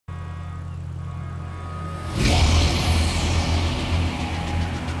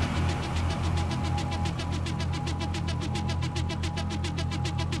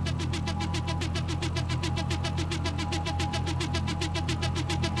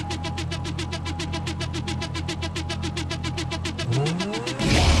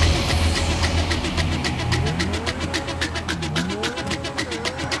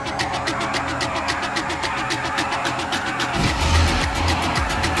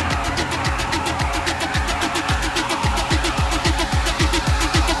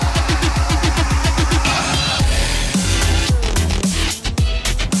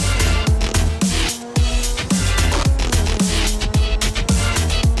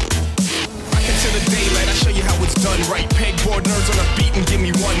done right. Pegboard nerds on a beat and give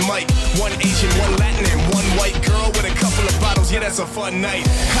me one mic. One Asian, one Latin, and one white girl with a couple of bottles. Yeah, that's a fun night.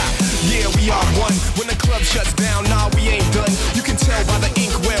 Ha, yeah, we are one. When the club shuts down, nah, we ain't done. You can tell by the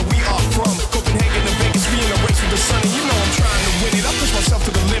ink where we are from. Copenhagen to Vegas, we in a race with the sun, and you know I'm trying to win it. I push myself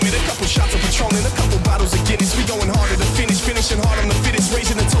to the limit. A couple shots of Patron and a couple bottles of Guinness. We going harder to finish, finishing hard on the fittest,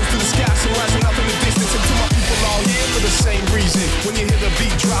 raising the toast to the sky, so rising up in the distance. And to my people all here for the same reason. When you hear the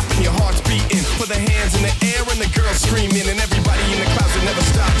beat dropping, your heart's beating. For the hands in the air and the girls screaming, and everybody in the clouds will never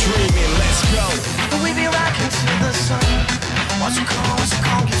stop dreaming. Let's go. We be rocking to the sun. Watch you come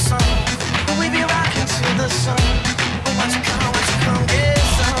get some. We be rocking to the sun. Watch you come get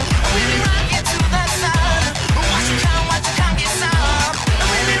some. We be rocking to the sun. Watch you come get some.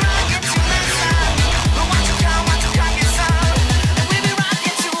 We be rocking to the sun. Watch you come get some.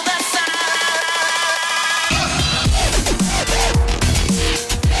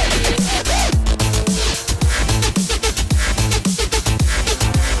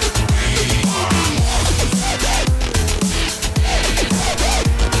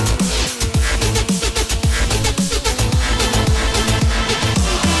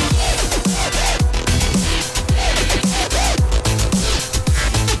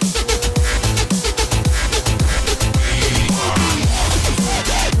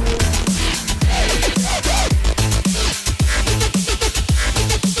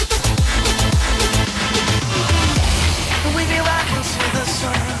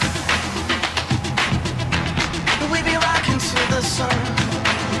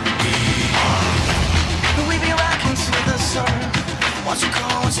 We be rocking to the sun.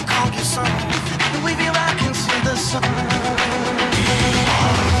 Watch you come get some. We be rocking to the sun.